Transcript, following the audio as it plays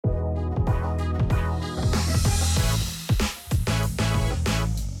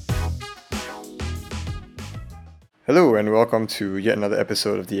Hello and welcome to yet another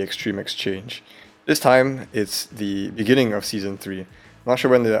episode of the Extreme Exchange. This time it's the beginning of season 3. Not sure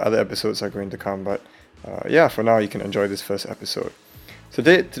when the other episodes are going to come, but for now you can enjoy this first episode.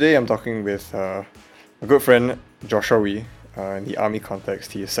 Today I'm talking with a good friend, Joshua Wee. In the army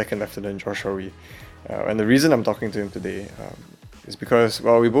context, he is Second Lieutenant Joshua Wee. And the reason I'm talking to him today is because,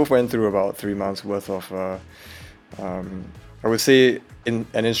 we both went through about 3 months worth of, I would say, an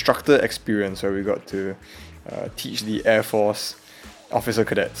instructor experience where we got to teach the Air Force officer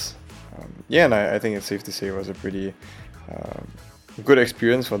cadets. And I think it's safe to say it was a pretty good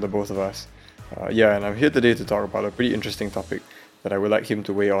experience for the both of us. And I'm here today to talk about a pretty interesting topic that I would like him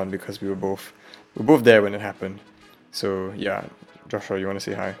to weigh on because we were both there when it happened. So Joshua, you want to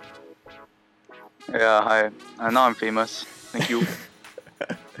say hi? Yeah, hi. Now I'm famous. Thank you.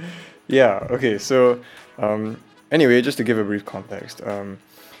 Okay. So anyway, just to give a brief context,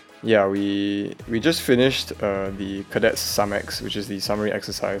 we just finished the cadets SUMEX, which is the summary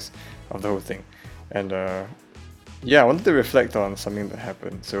exercise of the whole thing, and I wanted to reflect on something that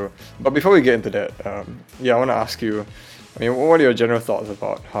happened. So, but before we get into that, I want to ask you, what are your general thoughts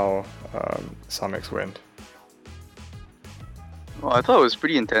about how SUMEX went? Well, I thought it was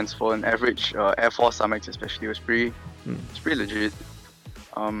pretty intense for an average Air Force SUMEX, especially. It's pretty legit.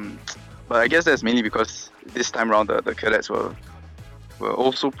 But I guess that's mainly because this time around the cadets were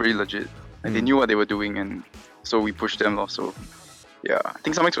also pretty legit, and they knew what they were doing, and so we pushed them off. So I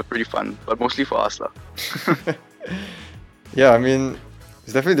think SUMEX was pretty fun, but mostly for us lah.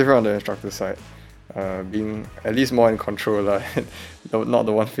 It's definitely different on the instructor side, being at least more in control lah, not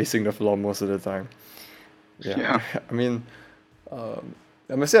the one facing the floor most of the time.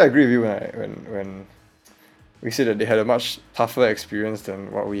 I must say I agree with you when we said that they had a much tougher experience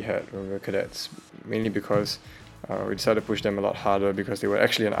than what we had when we were cadets, mainly because we decided to push them a lot harder because they were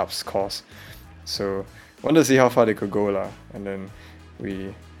actually an UPS course. So wanted to see how far they could go lah, and then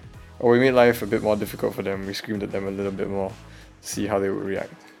we made life a bit more difficult for them. We screamed at them a little bit more to see how they would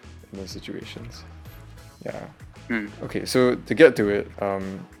react in those situations. Okay, so to get to it,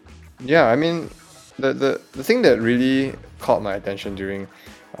 the thing that really caught my attention during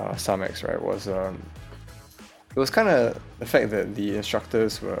SUMEX, right, was it was kind of the fact that the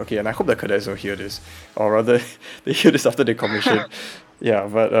instructors were okay, and I hope the cadets don't hear this, or rather they hear this after they commission. I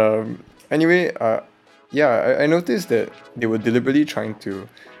noticed that they were deliberately trying to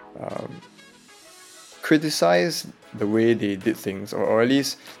criticize the way they did things, or at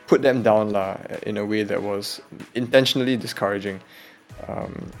least put them down in a way that was intentionally discouraging,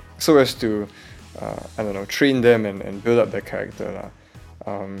 so as to train them and build up their character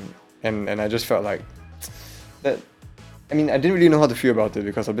and I just felt like that. I didn't really know how to feel about it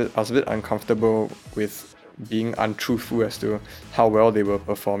because I was a bit uncomfortable with being untruthful as to how well they were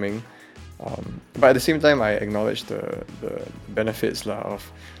performing. But at the same time, I acknowledged the benefits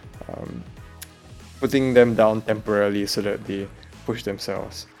of putting them down temporarily so that they push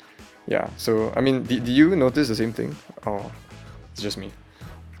themselves. So, did you notice the same thing? Or it's just me?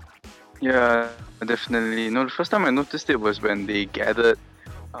 Yeah, definitely. No, the first time I noticed it was when they gathered,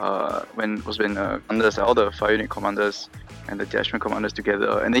 when commanders, all the fire unit commanders and the detachment commanders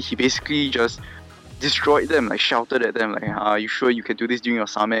together, and then he basically just destroyed them, like shouted at them, like, "Are you sure you can do this during your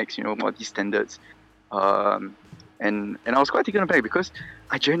SUMEX? About these standards?" And I was quite taken aback because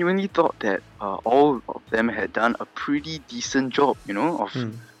I genuinely thought that all of them had done a pretty decent job,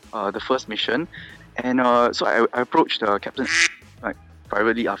 of the first mission, and so I approached the captain like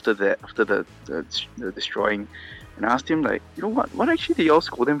privately after the destroying, and I asked him like, what actually did y'all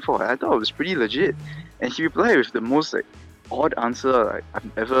scold them for? I thought it was pretty legit, and he replied with the most odd answer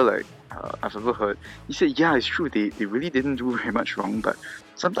I've ever heard. He said, "Yeah, it's true. They really didn't do very much wrong, but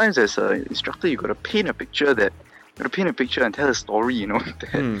sometimes as an instructor, you gotta paint a picture and tell a story.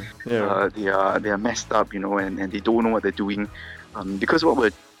 That they are messed up, and they don't know what they're doing. Because what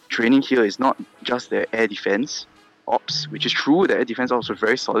we're training here is not just their air defense ops, which is true. The air defense ops were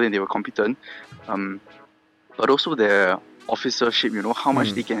very solid and they were competent, but also their officership. How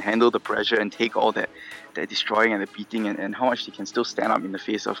much they can handle the pressure and take all that destroying and the beating, and how much they can still stand up in the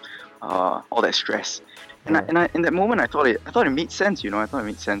face of all that stress. And I in that moment I thought it made sense. I thought it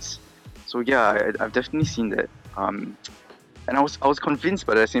made sense. So I've definitely seen that. And I was convinced,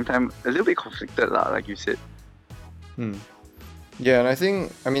 but at the same time a little bit conflicted like you said. And I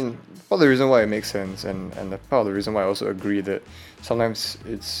think part of the reason why it makes sense, and part of the reason why I also agree that sometimes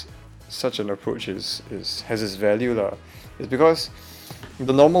it's such an approach has its value is because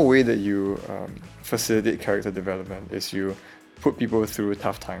the normal way that you facilitate character development is you put people through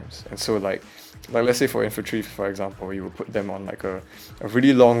tough times. And so like let's say for infantry, for example, you would put them on like a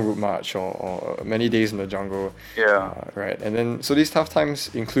really long route march or many days in the jungle. Yeah. Right. And then so these tough times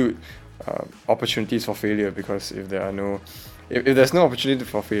include opportunities for failure, because if there's no opportunity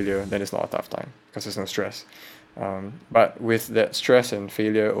for failure, then it's not a tough time because there's no stress. But with that stress and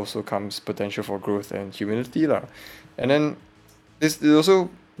failure also comes potential for growth and humility lah. And then this also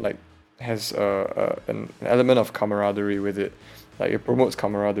like has an element of camaraderie with it. Like it promotes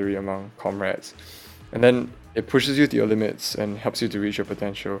camaraderie among comrades, and then it pushes you to your limits and helps you to reach your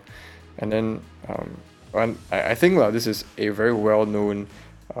potential. And then and I think this is a very well-known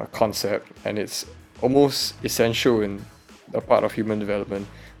concept, and it's almost essential in a part of human development,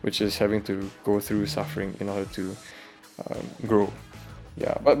 which is having to go through suffering in order to grow.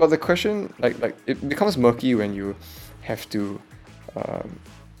 Yeah, but the question like it becomes murky when you have to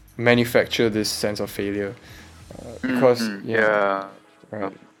manufacture this sense of failure, because Yeah.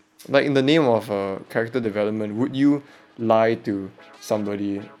 right, like in the name of character development, would you lie to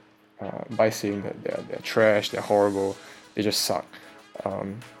somebody by saying that they're trash, they're horrible, they just suck,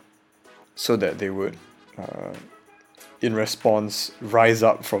 so that they would in response rise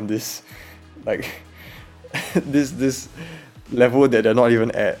up from this like this level that they're not even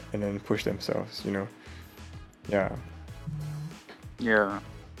at, and then push themselves, yeah. Yeah.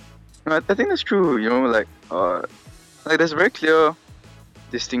 No, I think that's true. Like there's a very clear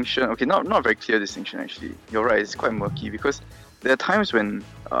distinction. Okay, not very clear distinction actually. You're right. It's quite murky because there are times when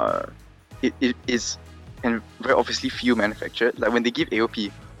it is can very obviously feel manufactured. Like when they give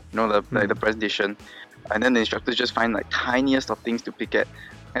AOP, like the presentation, and then the instructors just find like tiniest of things to pick at.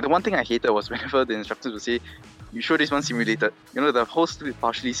 And the one thing I hated was whenever the instructors would say, "You show this one simulated." The whole stupid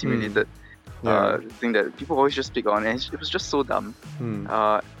partially simulated. Thing that people always just pick on, and it was just so dumb.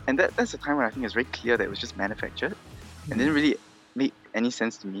 And that's the time when I think it's very clear that it was just manufactured and didn't really make any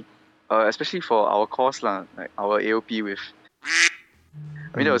sense to me, especially for our course like our AOP with.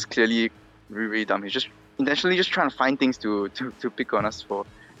 I mean, that was clearly really, really dumb. He's just intentionally just trying to find things to pick on us for.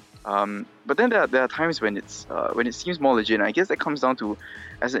 But then there are times when when it seems more legit. And I guess that comes down to,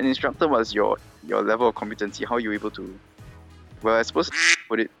 as an instructor, what's your level of competency, how you're able to, well, I suppose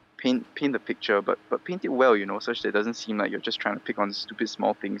paint the picture, but paint it well, such that it doesn't seem like you're just trying to pick on stupid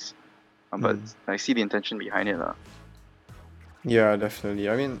small things. But I see the intention behind it. Yeah, definitely.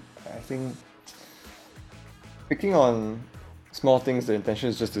 I mean, I think picking on small things, the intention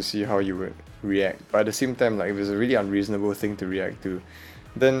is just to see how you would react. But at the same time, like if it's a really unreasonable thing to react to,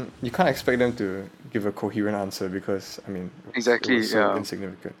 then you can't expect them to give a coherent answer, because, I mean, Exactly, it was so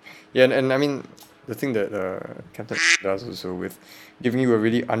insignificant. Yeah, and I mean, the thing that Captain does also with giving you a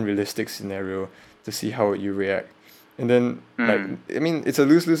really unrealistic scenario to see how you react. And then, like, I mean, it's a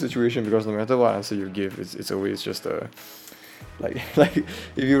lose-lose situation, because no matter what answer you give, it's always just a, like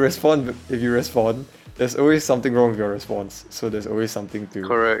if you respond, there's always something wrong with your response. So there's always something to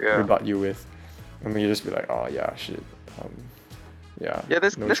rebut you with. I mean, you just be like, oh yeah, shit. Yeah,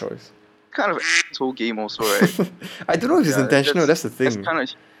 that's choice. Kind of this whole game also, right? I don't know if it's intentional. That's the thing. That's kind of.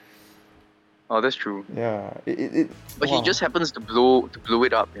 Oh, that's true. Yeah, but he just happens to blow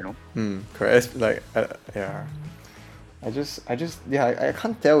it up, Correct. It's like, yeah. I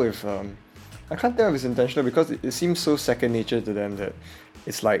can't tell if it's intentional, because it seems so second nature to them that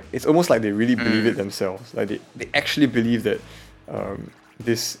it's almost like they really believe it themselves. Like they actually believe that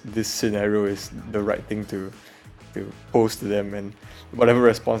this scenario is the right thing to pose to them, and whatever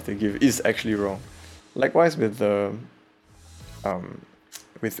response they give is actually wrong. Likewise with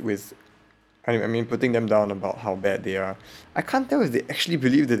I mean, putting them down about how bad they are. I can't tell if they actually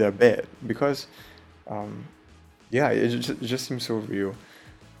believe that they're bad, because, it just seems so real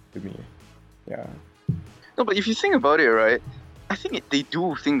to me. Yeah. No, but if you think about it, right, I think they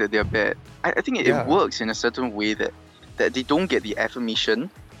do think that they're bad. I think it works in a certain way that they don't get the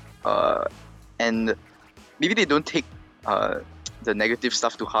affirmation, and maybe they don't take the negative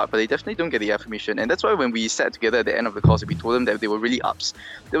stuff to heart, but they definitely don't get the affirmation. And that's why when we sat together at the end of the course, we told them that they were really ups.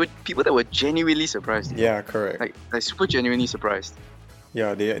 There were people that were genuinely surprised. Yeah, correct. Like super genuinely surprised.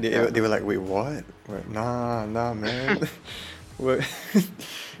 Yeah, they were like, wait, what? Nah, man. What?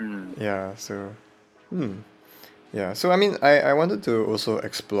 Yeah, so yeah, so I mean, I wanted to also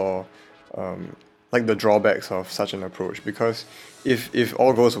explore like the drawbacks of such an approach, because if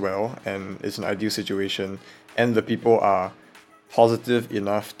all goes well and it's an ideal situation and the people are positive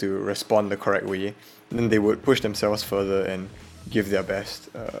enough to respond the correct way, then they would push themselves further and give their best,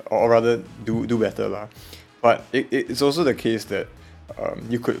 or rather do better lah. But it's also the case that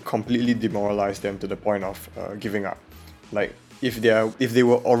you could completely demoralize them to the point of giving up. Like if they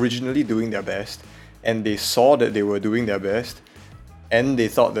were originally doing their best and they saw that they were doing their best, and they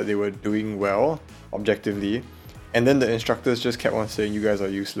thought that they were doing well objectively, and then the instructors just kept on saying, you guys are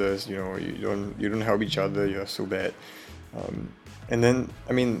useless, you know, you don't help each other, you're so bad. And then,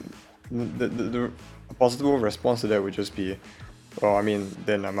 I mean, the possible response to that would just be, well, I mean,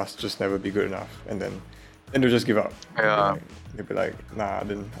 then I must just never be good enough, and then they'll just give up. Yeah. They'll be like, nah,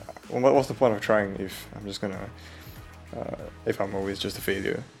 then what's the point of trying if I'm just gonna, if I'm always just a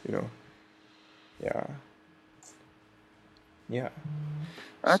failure, you know? Yeah.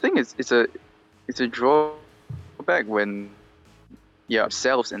 I think it's a drawback when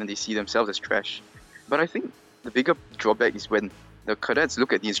themselves and then they see themselves as trash. But I think the bigger drawback is when the cadets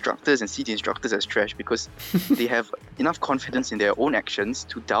look at the instructors and see the instructors as trash because they have enough confidence in their own actions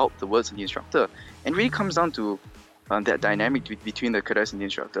to doubt the words of the instructor. And it really comes down to that dynamic between the cadets and the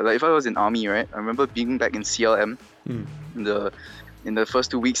instructor. Like if I was in army, right, I remember being back in CLM in the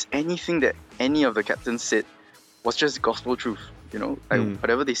first 2 weeks, anything that any of the captains said was just gospel truth. You know, like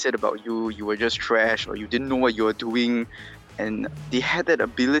whatever they said about you, you were just trash or you didn't know what you were doing. And they had that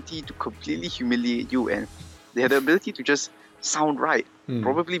ability to completely humiliate you, and they had the ability to just sound right.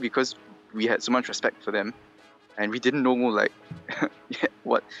 Probably because we had so much respect for them and we didn't know like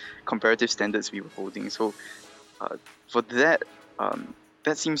what comparative standards we were holding. So for that,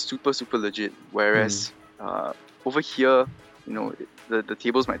 that seems super legit. Whereas over here, you know, the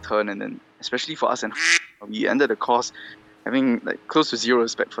tables might turn, and then especially for us, and we ended the course having like close to zero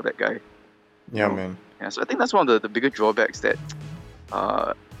respect for that guy. Yeah, you know? man. Yeah, so I think that's one of the bigger drawbacks that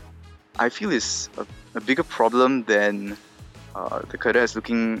I feel is a bigger problem than the cadets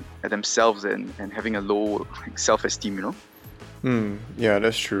looking at themselves and having a low self-esteem, you know? Yeah,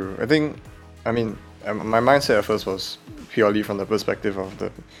 that's true. I mean, my mindset at first was purely from the perspective of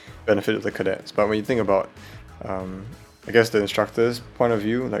the benefit of the cadets. But when you think about, I guess, the instructor's point of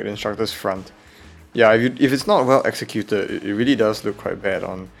view, like the instructor's front, yeah, if it's not well executed, it really does look quite bad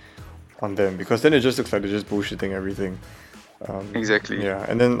on them, because then it just looks like they're just bullshitting everything. Exactly. Yeah,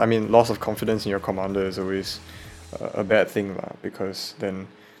 and then, I mean, loss of confidence in your commander is always a bad thing, because then,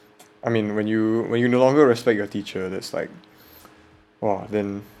 I mean, when you no longer respect your teacher, that's like, wow,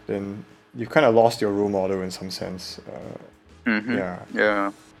 then you've kind of lost your role model in some sense. Yeah.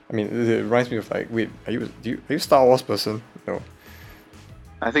 I mean, it reminds me of like, wait, are you a Star Wars person? No.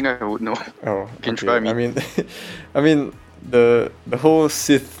 I think I would know. Oh, you can okay. try me. I mean, the whole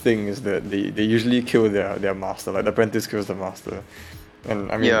Sith thing is that they usually kill their master, like the apprentice kills the master,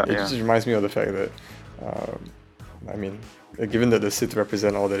 and I mean, it just reminds me of the fact that, I mean, given that the Sith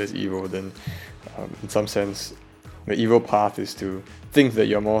represent all that is evil, then in some sense, the evil path is to think that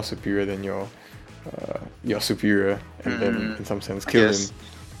you're more superior than your superior, and then in some sense kill him.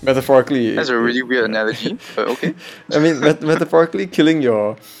 Metaphorically, that's a really weird analogy, but okay. I mean, metaphorically, killing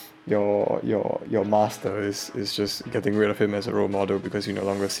your master is just getting rid of him as a role model, because you no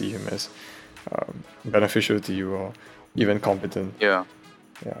longer see him as beneficial to you or even competent. Yeah.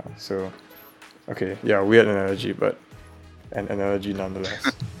 So, okay. Yeah, weird analogy, but an analogy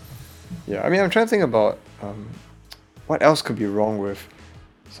nonetheless. Yeah. I mean, I'm trying to think about what else could be wrong with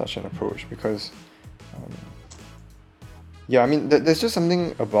such an approach, because. Yeah, I mean, there's just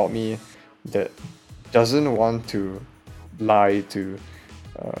something about me that doesn't want to lie to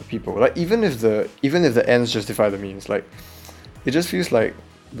people. Like even if the ends justify the means, like it just feels like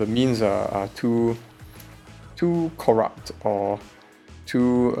the means are too corrupt or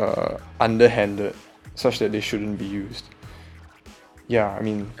too underhanded, such that they shouldn't be used. Yeah, I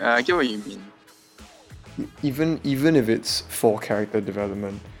mean, I get what you mean. Even if it's for character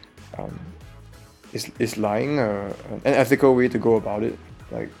development, is lying an ethical way to go about it?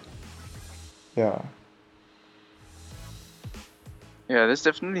 Like, yeah. Yeah, there's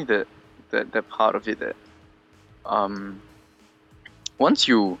definitely that part of it that once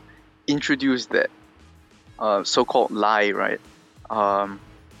you introduce that so-called lie, right,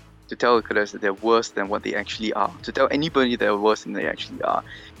 to tell the cadets that they're worse than what they actually are, to tell anybody they're worse than they actually are,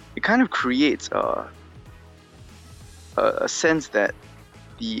 it kind of creates a sense that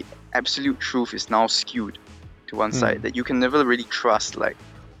the absolute truth is now skewed to one side, that you can never really trust like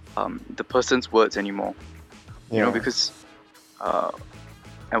the person's words anymore. You know, because I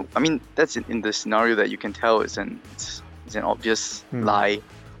mean, that's in the scenario that you can tell it's an obvious lie,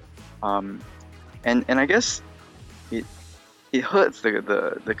 and I guess it hurts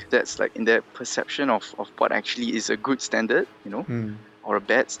the cadets, like in their perception of what actually is a good standard, you know, or a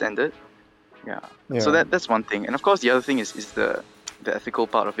bad standard. Yeah. So that's one thing, and of course the other thing is the ethical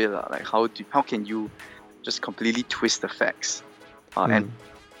part of it, like how can you just completely twist the facts, and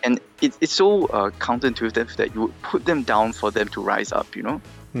it's so counterintuitive that you would put them down for them to rise up, you know.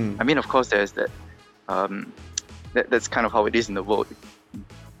 I mean, of course there's that that's kind of how it is in the world.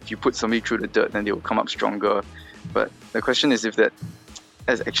 If you put somebody through the dirt, then they will come up stronger. But the question is if that's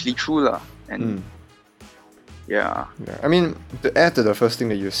actually true lah. And yeah. I mean, to add to the first thing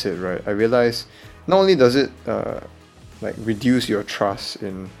that you said, right? I realize not only does it like reduce your trust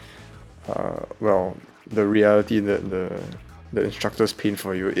in the reality that the instructors paint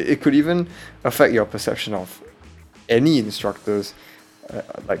for you, it could even affect your perception of any instructors,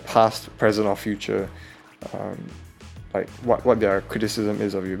 like past, present, or future, like what their criticism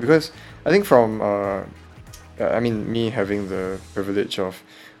is of you. Because I think from I mean, me having the privilege of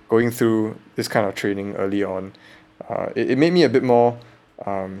going through this kind of training early on, it made me a bit more,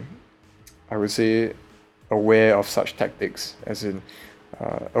 I would say, aware of such tactics, as in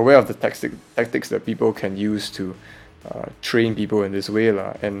aware of the tactics that people can use to train people in this way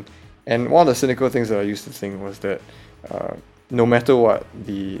lah. And one of the cynical things that I used to think was that no matter what,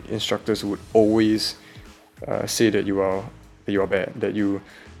 the instructors would always say that you are bad, that you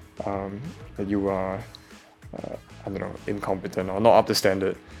are I don't know, incompetent or not up to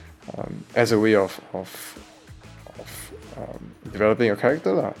standard, as a way of developing your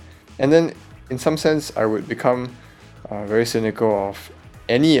character lah. And then in some sense I would become very cynical of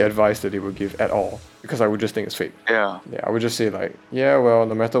any advice that they would give at all, because I would just think it's fake. Yeah, I would just say like, yeah, well,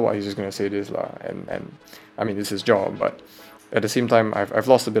 no matter what, he's just gonna say this lah, and I mean, this is his job. But at the same time, I've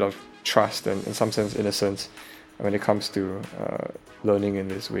lost a bit of trust and in some sense innocence when it comes to learning in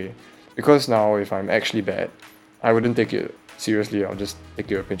this way, because now if I'm actually bad, I wouldn't take it seriously. I'll just take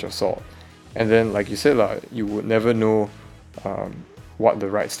it with a pinch of salt. And then, like you said lah, you would never know what the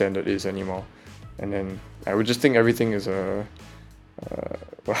right standard is anymore. And then I would just think everything is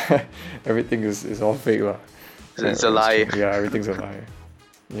everything is all fake lah. It's a lie. Yeah, everything's a lie.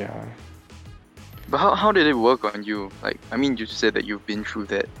 Yeah. But how did it work on you? Like, I mean, you said that you've been through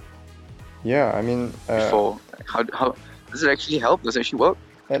that Yeah, I mean, before. How does it actually help? Does it actually work?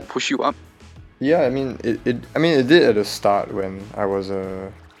 Push you up? Yeah, I mean, it did at the start when I was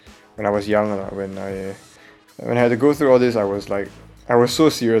young. When I had to go through all this, I was so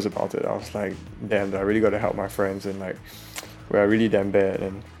serious about it. I was like, damn, I really got to help my friends, and like, we're really damn bad.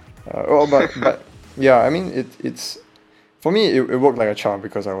 And but yeah, I mean, it's for me it worked like a charm,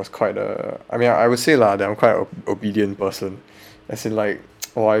 because I was quite I would say that I'm quite an obedient person, as in like,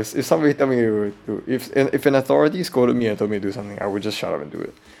 if somebody tell me if an authority scolded me and told me to do something, I would just shut up and do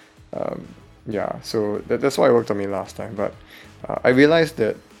it. Yeah, so that's why it worked on me last time. But I realized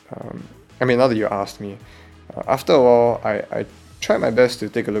that I mean, now that you asked me, after a while I tried my best to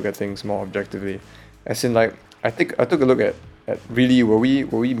take a look at things more objectively, as in like I took a look at really, were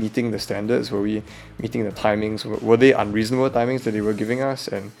we meeting the standards, were we meeting the timings, were they unreasonable timings that they were giving us,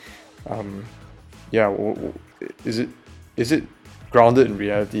 and is it grounded in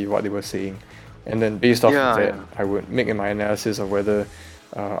reality what they were saying. And then based off of that, I would make my analysis of whether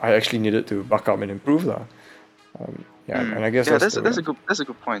I actually needed to buck up and improve lah. And I guess that's a good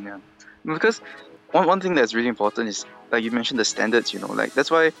point. Yeah, because one thing that's really important is, like you mentioned, the standards. Like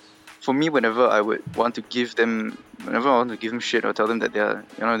that's why for me, whenever I want to give them shit or tell them that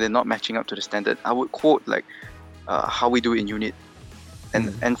they're not matching up to the standard, I would quote like how we do in unit,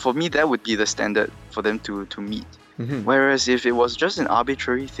 and for me that would be the standard for them to meet. Mm-hmm. Whereas if it was just an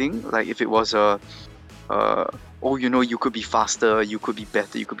arbitrary thing, like if it was you could be faster, you could be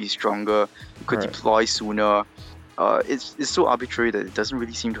better, you could be stronger, you could deploy sooner, it's so arbitrary that it doesn't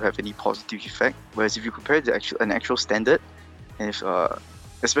really seem to have any positive effect. Whereas if you compare it to an actual standard, and if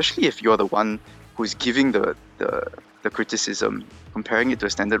especially if you're the one who's giving the criticism, comparing it to a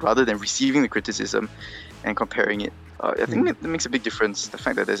standard rather than receiving the criticism and comparing it, I think that makes a big difference. The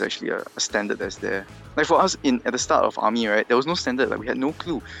fact that there's actually a standard that's there. Like for us at the start of army, right, there was no standard. Like we had no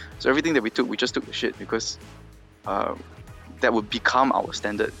clue. So everything that we just took the shit, because that would become our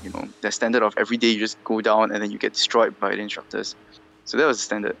standard. That standard of every day you just go down and then you get destroyed by the instructors. So that was the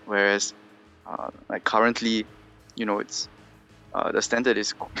standard. Whereas like currently, it's the standard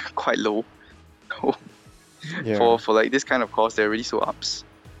is quite low. For like this kind of course, they're really so ups.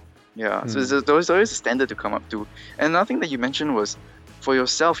 Yeah, so there's always a standard to come up to. And another thing that you mentioned was, for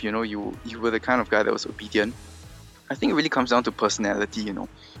yourself, you were the kind of guy that was obedient. I think it really comes down to personality,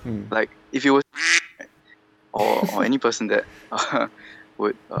 Like if you were or any person that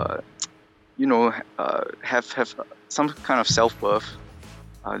would have some kind of self-worth,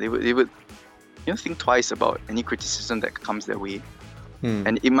 they would think twice about any criticism that comes their way.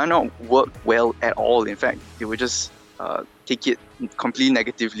 And it might not work well at all. In fact, they would just take it completely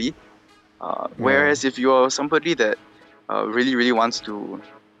negatively. Whereas if you're somebody that really, really wants to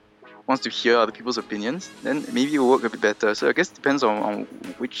hear other people's opinions, then maybe it will work a bit better. So I guess it depends on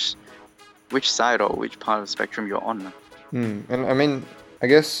which which side or which part of the spectrum you're on. And I mean, I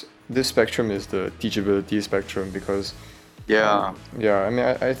guess this spectrum is the teachability spectrum because Yeah. yeah, I mean,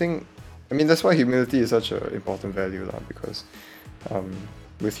 I think, I mean, that's why humility is such an important value, lah, because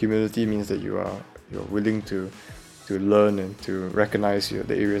with humility means that you're willing to learn and to recognize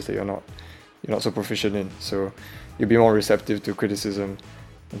the areas that you're not so proficient in. So you'll be more receptive to criticism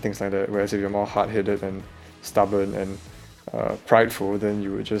and things like that. Whereas if you're more hard-headed and stubborn and prideful, then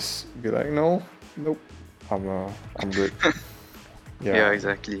you would just be like, nope, I'm good. Yeah,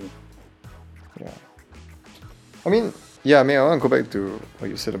 exactly. Yeah. I mean, I want to go back to what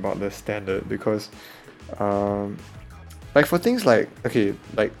you said about the standard because, like for things like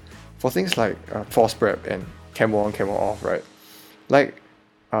force prep and camo on, camo off, right? Like,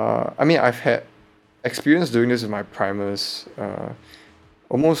 I mean, I've had experience doing this with my primers,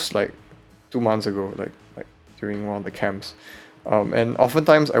 almost like 2 months ago, like during one of the camps, and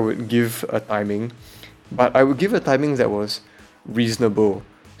oftentimes I would give a timing, but I would give a timing that was reasonable,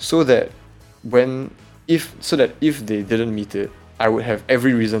 so that if they didn't meet it, I would have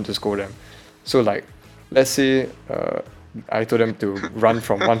every reason to scold them. So like, let's say I told them to run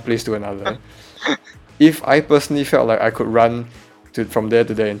from one place to another. If I personally felt like I could run from there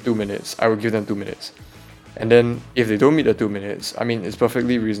to there in 2 minutes, I would give them 2 minutes. And then if they don't meet the 2 minutes, I mean, it's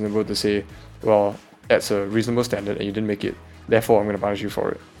perfectly reasonable to say, well, that's a reasonable standard and you didn't make it, therefore I'm going to punish you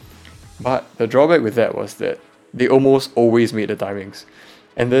for it. But the drawback with that was that they almost always made the timings.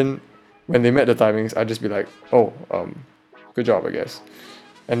 And then when they met the timings, I'd just be like, oh, good job, I guess.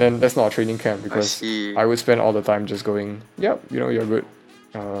 And then that's not a training camp because I would spend all the time just going, yep, you're good.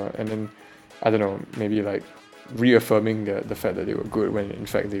 And then, I don't know, maybe like reaffirming the fact that they were good when in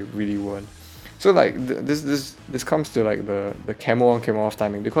fact they really weren't. So like this comes to like the camo on, camo off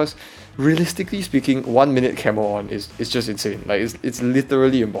timing, because realistically speaking, 1 minute camo on is just insane. Like it's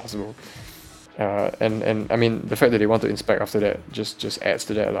literally impossible. And I mean, the fact that they want to inspect after that just adds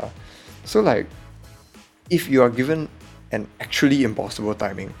to that lah. So like, if you are given an actually impossible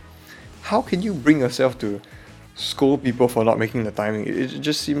timing, how can you bring yourself to scold people for not making the timing? It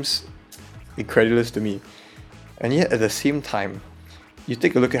just seems incredulous to me. And yet at the same time, you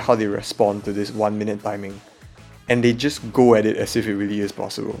take a look at how they respond to this 1 minute timing, and they just go at it as if it really is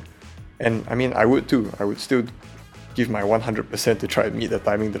possible. And I mean, I would too. I would still give my 100% to try and meet the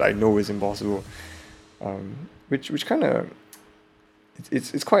timing that I know is impossible. Which kind of,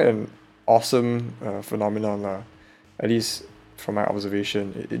 it's quite an awesome phenomenon, at least from my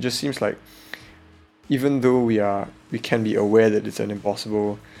observation. It just seems like even though we can be aware that it's an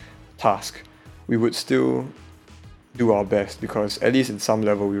impossible task, we would still do our best because at least in some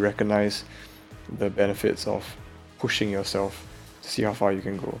level we recognize the benefits of pushing yourself to see how far you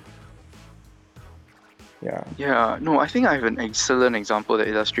can go. Yeah, no, I think I have an excellent example that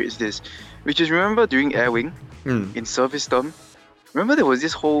illustrates this, which is, remember during Air Wing in service term, remember there was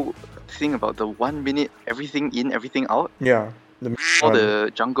this whole thing about the 1 minute everything in, everything out? Yeah. All the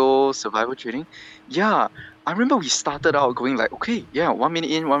jungle survival training. Yeah, I remember we started out going like, okay, 1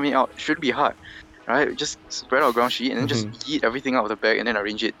 minute in, 1 minute out, shouldn't be hard, right? Just spread our ground sheet and then just yeet everything out of the bag and then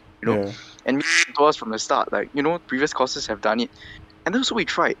arrange it, Yeah. And to us from the start, like, previous courses have done it, and that's what we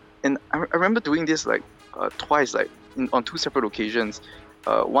tried. And I remember doing this like twice, like on 2 separate occasions.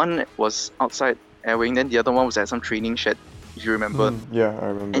 One was outside Air Wing, then the other one was at some training shed, if you remember. Yeah, I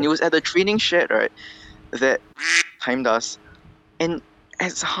remember. And it was at the training shed, right, that timed us. And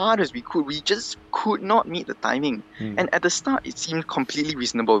as hard as we could, we just could not meet the timing. And at the start, it seemed completely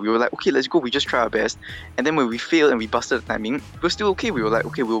reasonable. We were like, okay, let's go, we just try our best. And then when we failed and we busted the timing, we were still okay. We were like,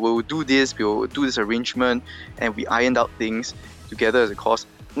 okay, we'll do this, we'll do this arrangement, and we ironed out things together as a course.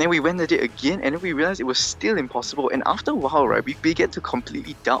 And then we went at it again, and then we realized it was still impossible. And after a while, right, we began to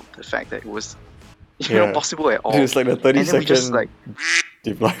completely doubt the fact that it was possible at all. It was like the 30-second we just like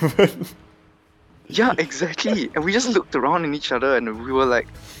deployment. Yeah, exactly. And we just looked around at each other and we were like,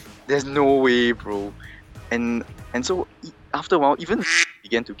 there's no way, bro. And so after a while, even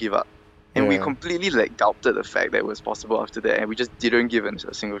began to give up. And we completely like doubted the fact that it was possible after that, and we just didn't give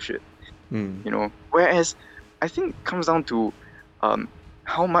a single shit. Whereas I think it comes down to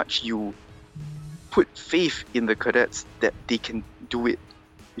how much you put faith in the cadets that they can do it.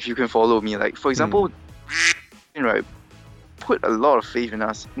 If you can follow me, like for example, right, put a lot of faith in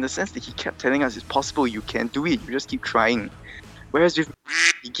us in the sense that he kept telling us it's possible, you can do it, you just keep trying. Whereas with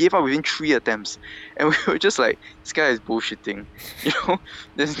he gave up within 3 attempts, and we were just like, this guy is bullshitting.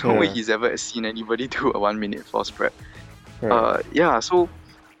 There's no way he's ever seen anybody do a 1 minute force prep. Right. So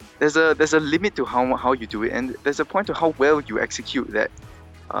there's a limit to how you do it, and there's a point to how well you execute that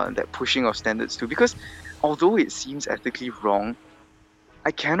pushing of standards too. Because although it seems ethically wrong,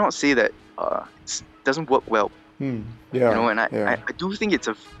 I cannot say that doesn't work well. Yeah. You know, and yeah. I do think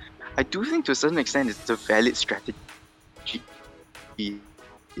I do think to a certain extent it's a valid strategy.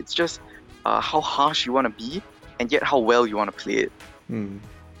 It's just how harsh you want to be, and yet how well you want to play it.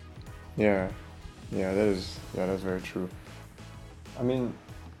 Yeah. That's very true. I mean,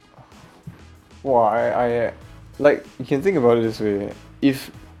 well, I like, you can think about it this way.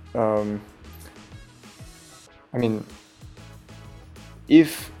 If I mean,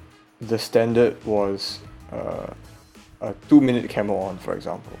 if the standard was a 2-minute camel on, for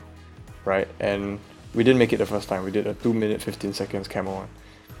example, right? And we didn't make it the first time. We did a 2 minute 15 seconds camel on,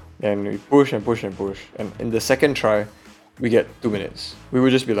 and we push and push and push. And in the second try, we get 2 minutes. We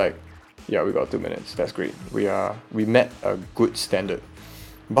would just be like, yeah, we got 2 minutes. That's great. We met a good standard.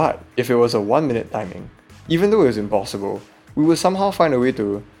 But if it was a 1 minute timing, even though it was impossible, we would somehow find a way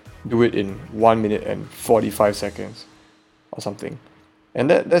to do it in 1 minute and 45 seconds or something. And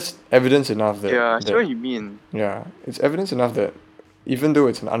that's evidence enough that, Yeah, I see what you mean. yeah, it's evidence enough that even though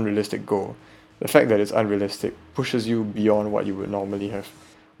it's an unrealistic goal, the fact that it's unrealistic pushes you beyond what you would normally have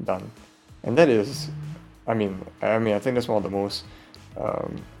done. And that is, I think that's one of the most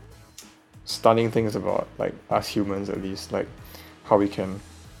stunning things about, like, us humans, at least, like how we can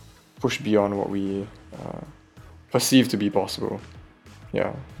push beyond what we perceive to be possible.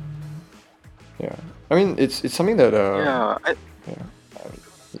 Yeah. I mean, it's something that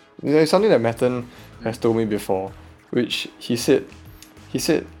it's something that Mathen has told me before, which he said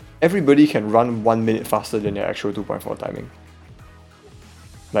everybody can run 1 minute faster than their actual 2.4 timing,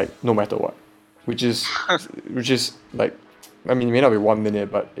 like, no matter what, which is like, I mean, it may not be 1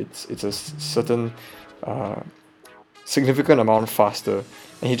 minute, but it's a certain significant amount faster.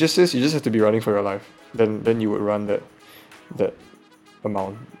 And he just says you just have to be running for your life, then you would run that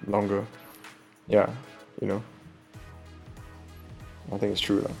amount longer. Yeah, you know, I think it's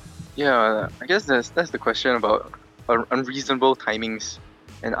true though. Yeah, I guess that's the question about unreasonable timings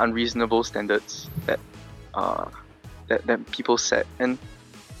and unreasonable standards that people set. And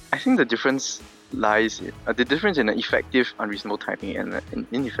I think the difference lies in, the difference in an effective unreasonable timing and an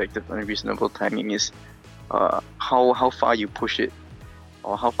ineffective unreasonable timing is how far you push it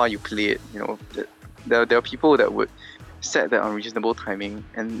or how far you play it. You know, there are people that would set that unreasonable timing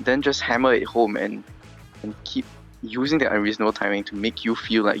and then just hammer it home and keep using that unreasonable timing to make you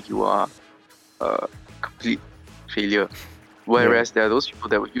feel like you are a complete failure. Whereas there are those people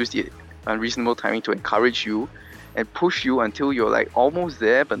that would use the unreasonable timing to encourage you and push you until you're like almost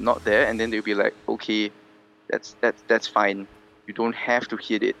there but not there, and then they'll be like, okay, that's fine. You don't have to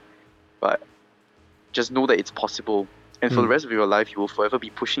hit it, but just know that it's possible. And for the rest of your life, you will forever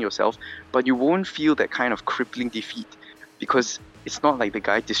be pushing yourself, but you won't feel that kind of crippling defeat because it's not like the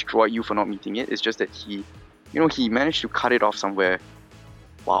guy destroyed you for not meeting it. It's just that he managed to cut it off somewhere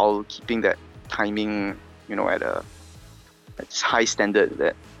while keeping that timing, at a high standard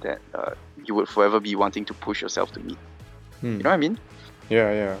that you would forever be wanting to push yourself to meet. You know what I mean?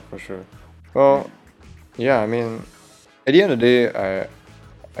 Yeah, for sure. Well, yeah, I mean, at the end of the day,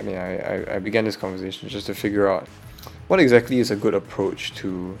 I began this conversation just to figure out what exactly is a good approach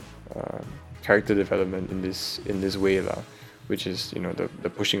to character development in this way, which is, the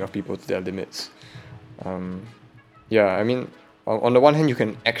pushing of people to their limits. I mean, on the one hand, you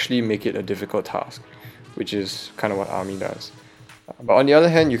can actually make it a difficult task, which is kind of what Army does. But on the other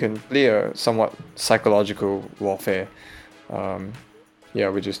hand, you can play a somewhat psychological warfare,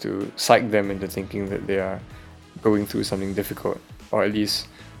 which is to psych them into thinking that they are going through something difficult, or at least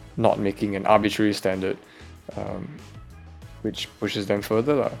not making an arbitrary standard, which pushes them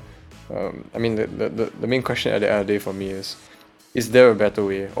further. I mean, the main question at the end of the day for me is there a better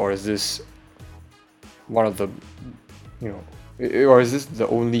way, or is this one of the, or is this the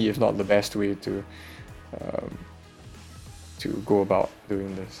only, if not the best way to go about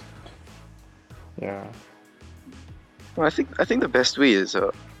doing this? Yeah. Well, I think the best way is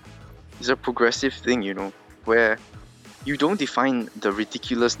a progressive thing, where you don't define the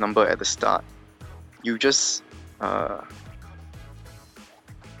ridiculous number at the start. You just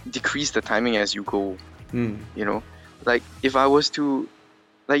decrease the timing as you go. Like if I was in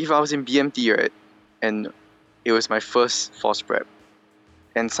BMT, right, and it was my first force prep,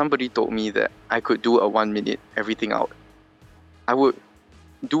 and somebody told me that I could do a 1 minute everything out, I would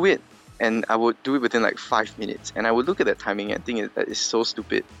do it, and I would do it within like 5 minutes, and I would look at that timing and think that it's so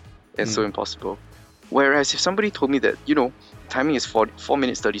stupid and so impossible. Whereas if somebody told me that, timing is 4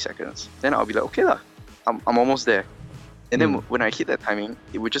 minutes 30 seconds, then I'll be like, okay lah, I'm almost there. And then when I hit that timing,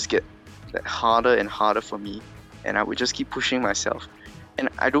 it would just get harder and harder for me, and I would just keep pushing myself. And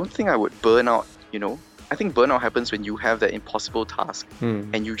I don't think I would burn out, I think burnout happens when you have that impossible task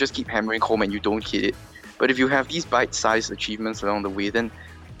and you just keep hammering home and you don't hit it. But if you have these bite-sized achievements along the way, then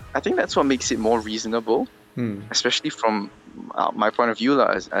I think that's what makes it more reasonable, especially from my point of view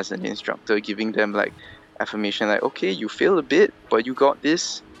as an instructor, giving them like affirmation like, okay, you failed a bit, but you got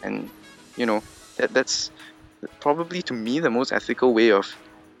this, and you know that's probably to me the most ethical way of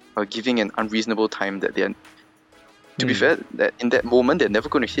giving an unreasonable time that they're. To be fair, that in that moment they're never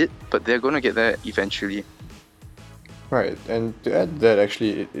going to hit, but they're going to get there eventually. Right, and to add that,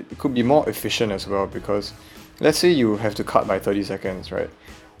 actually, it could be more efficient as well, because let's say you have to cut by 30 seconds, right?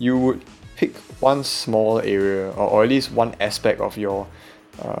 You would pick one small area, or at least one aspect of your,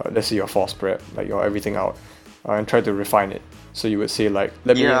 let's say your force prep, like your everything out, and try to refine it. So you would say like,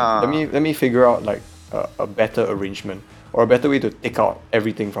 let me figure out like a better arrangement, or a better way to take out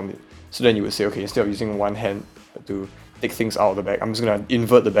everything from it. So then you would say, okay, instead of using one hand to take things out of the bag, I'm just gonna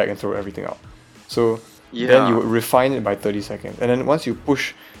invert the bag and throw everything out. So then you would refine it by 30 seconds, and then once you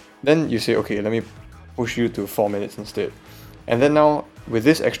push, then you say, okay, let me push you to 4 minutes instead. And then now with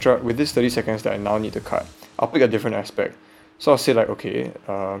this 30 seconds that I now need to cut, I'll pick a different aspect. So I'll say like, okay,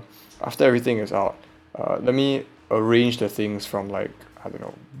 after everything is out, let me arrange the things from like, I don't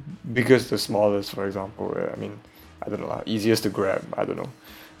know, biggest to smallest, for example. I mean, I don't know, easiest to grab, I don't know.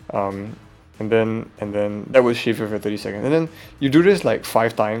 And then that would shave you for 30 seconds. And then you do this like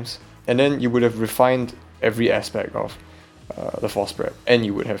 5 times, and then you would have refined every aspect of the force prep, and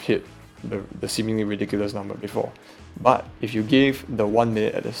you would have hit the seemingly ridiculous number before. But if you gave the 1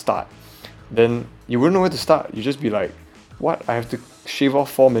 minute at the start, then you wouldn't know where to start. You'd just be like, what? I have to shave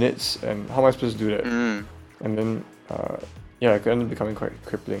off 4 minutes, and how am I supposed to do that? And then, it could end up becoming quite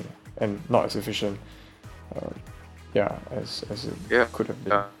crippling and not as efficient. As it could have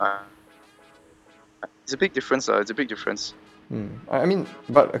been. It's a big difference. It's a big difference. I mean,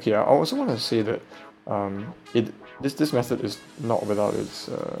 but okay, I also want to say that this method is not without its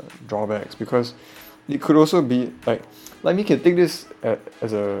drawbacks, because it could also be like we can take this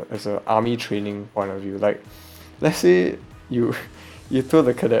as a army training point of view. Like, let's say you told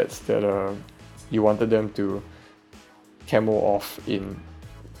the cadets that you wanted them to camo off in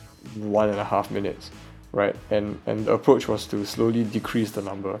 1.5 minutes, right? And the approach was to slowly decrease the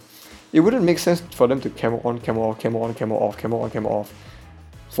number. It wouldn't make sense for them to camo on, camo off, camo on, camo off, camo on, camo off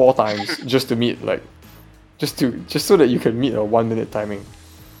 4 times just to meet just so that you can meet a 1 minute timing.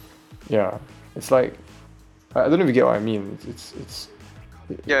 Yeah, it's like, I don't know if you get what I mean. It's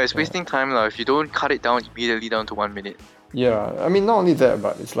wasting time if you don't cut it down immediately down to 1 minute. Yeah, I mean, not only that,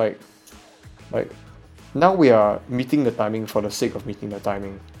 but it's like now we are meeting the timing for the sake of meeting the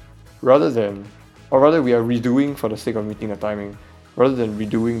timing, rather we are redoing for the sake of meeting the timing, rather than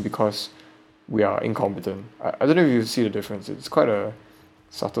redoing because we are incompetent. I don't know if you see the difference. It's quite a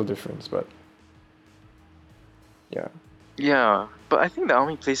subtle difference, but yeah. Yeah, but I think the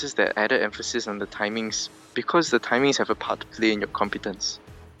army places that added emphasis on the timings because the timings have a part to play in your competence.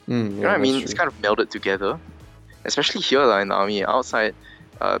 You know what I mean? True. It's kind of melded together. Especially here in the army. Outside,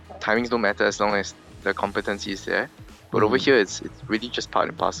 timings don't matter as long as the competency is there. But over here, it's really just part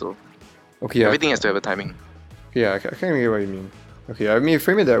and parcel. Okay. Everything has to have a timing. Yeah, I can't get what you mean. Okay, I mean,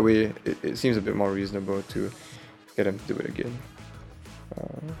 frame it that way, it seems a bit more reasonable to get them to do it again.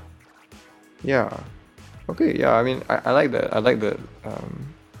 Okay, yeah, I mean, I like that. I like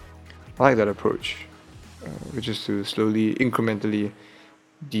that approach, which is to slowly, incrementally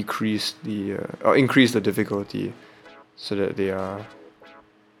decrease or increase the difficulty so that they are,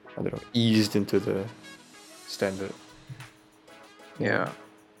 I don't know, eased into the standard. Yeah.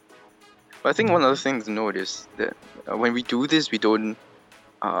 But I think one other thing to note is that when we do this, we don't,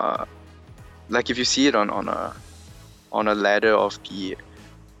 if you see it on a ladder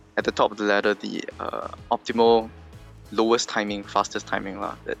at the top of the ladder, the optimal lowest timing, fastest timing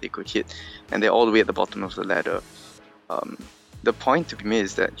that they could hit, and they're all the way at the bottom of the ladder. The point to be made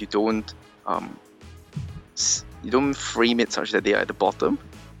is that you don't frame it such that they are at the bottom,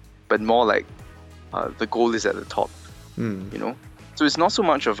 but more like the goal is at the top. You know. So it's not so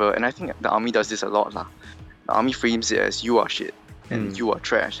much of and I think the army does this a lot The army frames it as you are shit and you are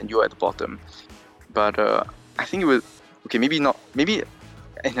trash and you are at the bottom. But I think it would, maybe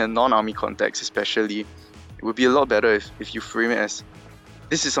in a non-army context especially, it would be a lot better if you frame it as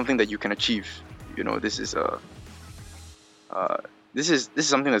this is something that you can achieve. You know, this is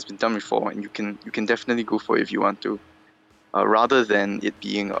something that's been done before, and you can definitely go for it if you want to, rather than it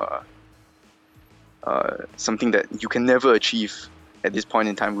being something that you can never achieve at this point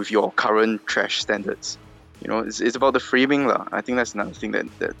in time with your current trash standards. You know, it's about the framing I think that's another thing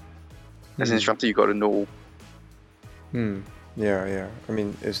that as an instructor you got to know. Yeah. I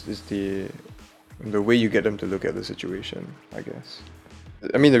mean, is the the way you get them to look at the situation, I guess.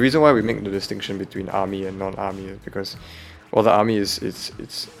 I mean, the reason why we make the distinction between army and non-army is because, well, the army is it's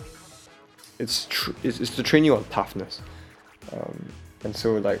to train you on toughness, and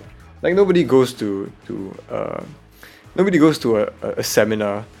so like nobody goes to a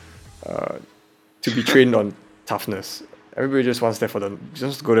seminar to be trained on toughness. Everybody just wants there for the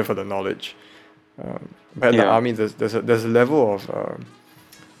just go there for the knowledge. But in the army, there's a level of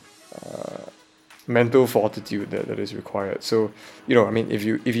mental fortitude that is required. So I mean, if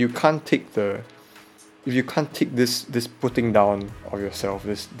you can't take this putting down of yourself,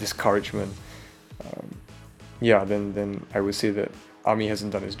 this discouragement, then I would say that army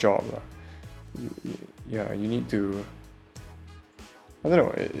hasn't done its job. You need to. I don't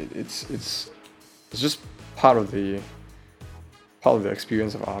know. It's just part of the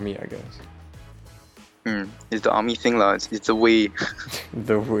experience of army, I guess. It's the army thing lah. It's the way.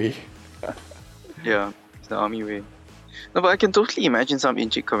 The way. Yeah, it's the army way. No, but I can totally imagine some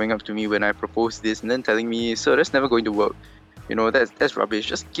Inchik coming up to me when I propose this and then telling me, "Sir, that's never going to work. That's rubbish.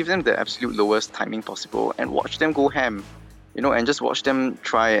 Just give them the absolute lowest timing possible and watch them go ham. And just watch them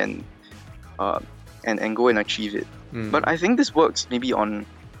try and go and achieve it." But I think this works maybe on,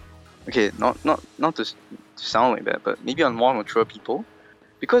 okay, not to sound like that, but maybe on more mature people,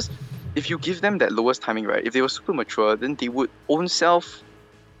 because if you give them that lowest timing, right, if they were super mature, then they would own self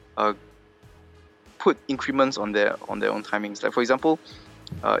put increments on their own timings. Like for example,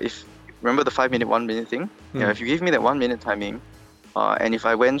 if remember the 5 minute 1 minute thing, if you gave me that 1 minute timing, and if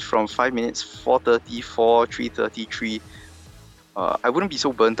I went from 5 minutes 4:30, 4, 3:30, 3, I wouldn't be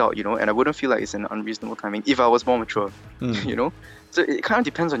so burnt out, and I wouldn't feel like it's an unreasonable timing if I was more mature, So it kind of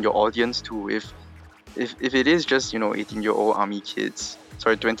depends on your audience too. If it is just 18-year-old army kids,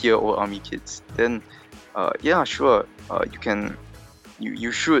 20-year-old army kids, then yeah, sure, you can.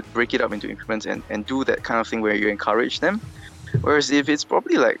 You should break it up into increments and do that kind of thing where you encourage them. Whereas if it's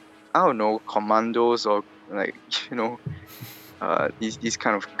probably like, I don't know, commandos or like, these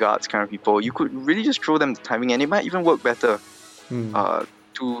kind of guards kind of people, you could really just throw them the timing and it might even work better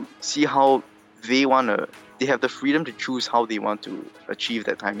to see how they have the freedom to choose how they want to achieve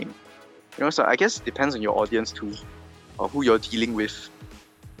that timing. So I guess it depends on your audience too, or who you're dealing with.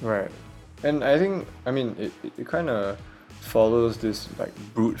 Right. And I think, I mean, it kind of follows this like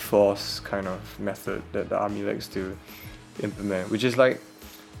brute force kind of method that the army likes to implement, which is like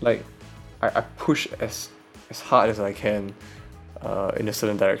I push as hard as I can in a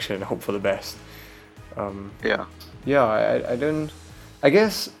certain direction and hope for the best. I don't. I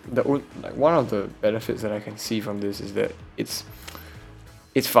guess one of the benefits that I can see from this is that it's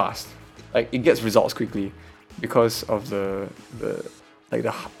fast. Like it gets results quickly because of the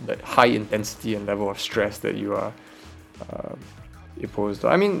high intensity and level of stress that you are imposed.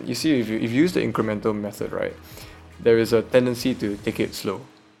 I mean, you see, if you use the incremental method, right, there is a tendency to take it slow,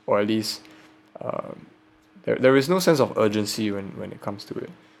 or at least there is no sense of urgency when it comes to it.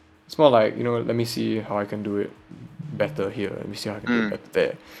 It's more like, let me see how I can do it better here. Let me see how I can do it better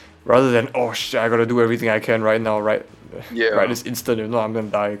there. Rather than, oh shit, I gotta do everything I can right now, right this instant, if not I'm gonna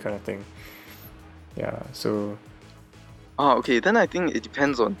die kind of thing. Yeah, so... okay, then I think it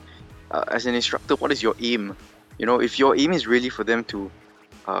depends on, as an instructor, what is your aim? If your aim is really for them to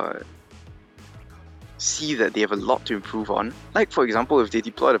see that they have a lot to improve on, like for example, if they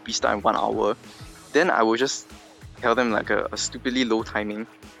deploy the pista in 1 hour, then I will just tell them like a stupidly low timing,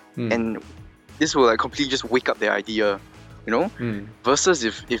 and this will like completely just wake up their idea, versus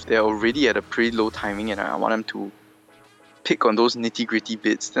if they're already at a pretty low timing and I want them to pick on those nitty gritty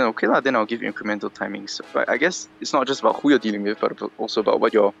bits, then okay lah, then I'll give you incremental timings. But I guess it's not just about who you're dealing with, but also about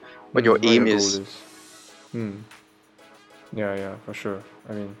what your aim is. Yeah, for sure.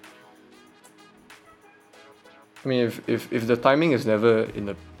 I mean, if the timing is never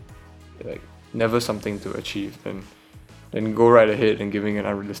never something to achieve, then go right ahead and giving an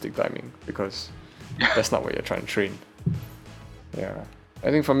unrealistic timing, because that's not what you're trying to train. Yeah,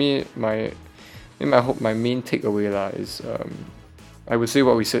 I think for me, my main takeaway is I would say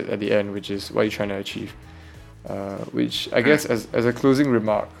what we said at the end, which is what you're trying to achieve. Which I guess as a closing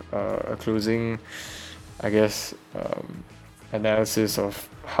remark, a closing, I guess, analysis of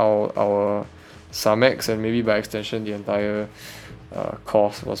how our SAMEX and maybe by extension the entire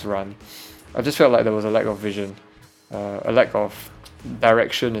course was run. I just felt like there was a lack of vision, a lack of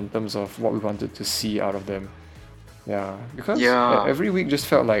direction in terms of what we wanted to see out of them. Yeah, because every week just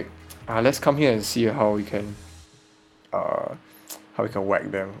felt like, let's come here and see how we can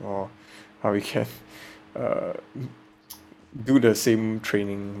whack them, or how we can do the same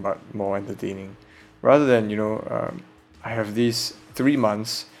training but more entertaining, rather than I have these 3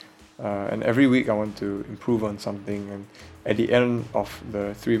 months and every week I want to improve on something, and at the end of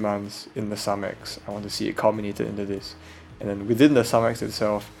the 3 months in the SUMEX, I want to see it culminated into this. And then within the SUMEX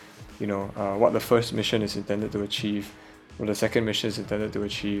itself, what the first mission is intended to achieve, what the second mission is intended to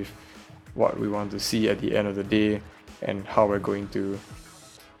achieve, what we want to see at the end of the day, and how we're going to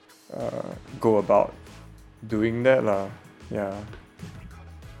go about doing that lah. Yeah.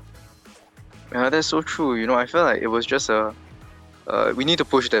 Yeah, that's so true. I feel like it was just we need to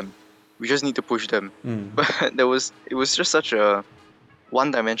push them. We just need to push them. But it was just such a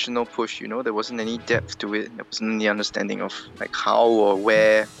one-dimensional push. There wasn't any depth to it. There wasn't any understanding of like how or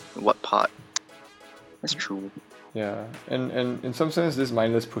where, what part. That's true. Yeah, and in some sense, this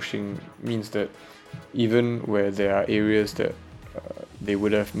mindless pushing means that even where there are areas that they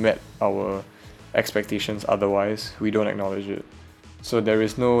would have met our expectations otherwise, we don't acknowledge it. So there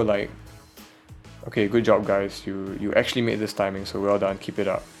is no like, okay, good job guys, you actually made this timing, so well done, keep it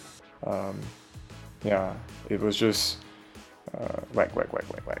up. Yeah, it was just whack,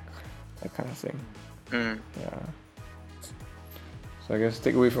 that kind of thing. Yeah. So I guess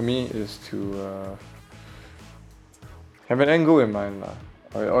takeaway for me is to have an end goal in mind lah,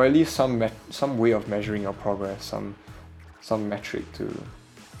 or at least some way of measuring your progress, some metric to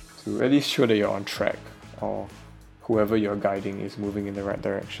at least show that you're on track, or whoever you're guiding is moving in the right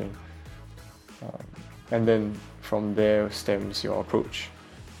direction. And then from there stems your approach,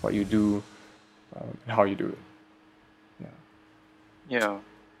 what you do, and how you do it. Yeah.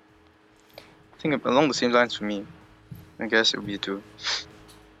 I think along the same lines for me, I guess it would be to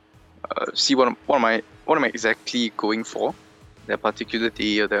see what am I exactly going for that particular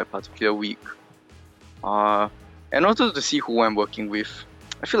day or that particular week, and also to see who I'm working with.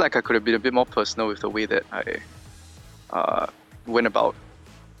 I feel like I could have been a bit more personal with the way that I went about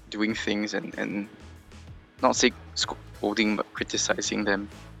doing things, and not say scolding but criticizing them.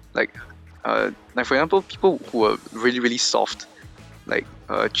 Like for example, people who are really really soft, like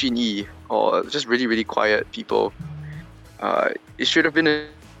Jin Yi, or just really really quiet people. It should have been a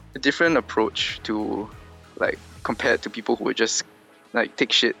different approach to, like, compared to people who would just like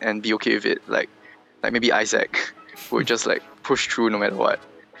take shit and be okay with it, like maybe Isaac, who would just like push through no matter what.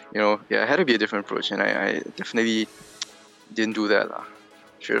 Yeah, it had to be a different approach, and I definitely didn't do that lah.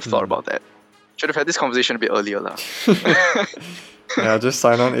 Should have thought about that. Should have had this conversation a bit earlier lah. Yeah, just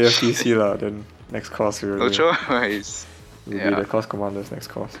sign on AFTC lah. Then next course we'll be the course commanders next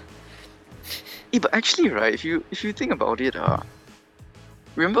course. But actually, right, if you think about it,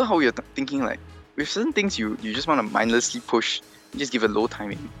 remember how you're thinking like with certain things you just want to mindlessly push, you just give a low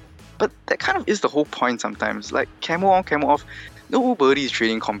timing. But that kind of is the whole point sometimes. Like camo on, camo off. Nobody is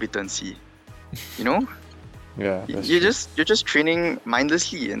training competency. Yeah, you're just training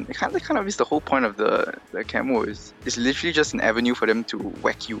mindlessly, and it kind of is the whole point of the camo. Is literally just an avenue for them to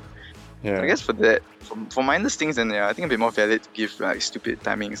whack you. Yeah. So I guess for that, for mindless things, then I think a bit more valid to give like stupid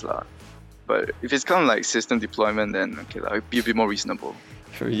timings lah. But if it's kind of like system deployment, then okay, it'll be a bit more reasonable.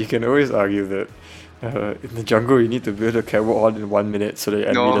 Sure, you can always argue that in the jungle you need to build a camo on in 1 minute so the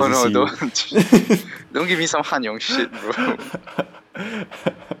enemy doesn't see you. Don't give me some Hanyong shit, bro.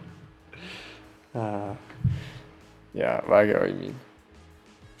 Yeah, but I get what you mean.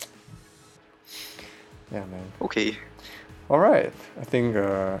 Yeah, man. Okay. Alright, I think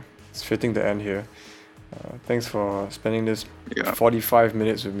it's fitting to end here. Thanks for spending this 45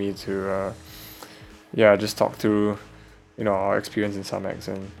 minutes with me to just talk through our experience in SUMEX,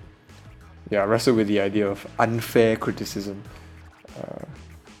 and wrestle with the idea of unfair criticism.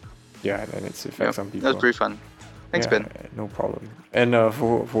 And its effects on people. That was pretty fun. Thanks, Ben. No problem. And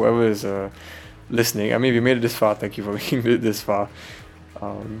for whoever is listening, I mean, if you made it this far, thank you for making it this far.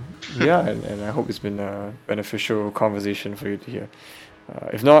 And I hope it's been a beneficial conversation for you to hear.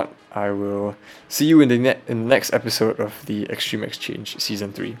 If not, I will see you in the next episode of the Extreme Exchange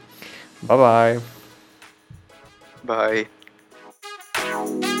Season 3. Bye-bye. Bye.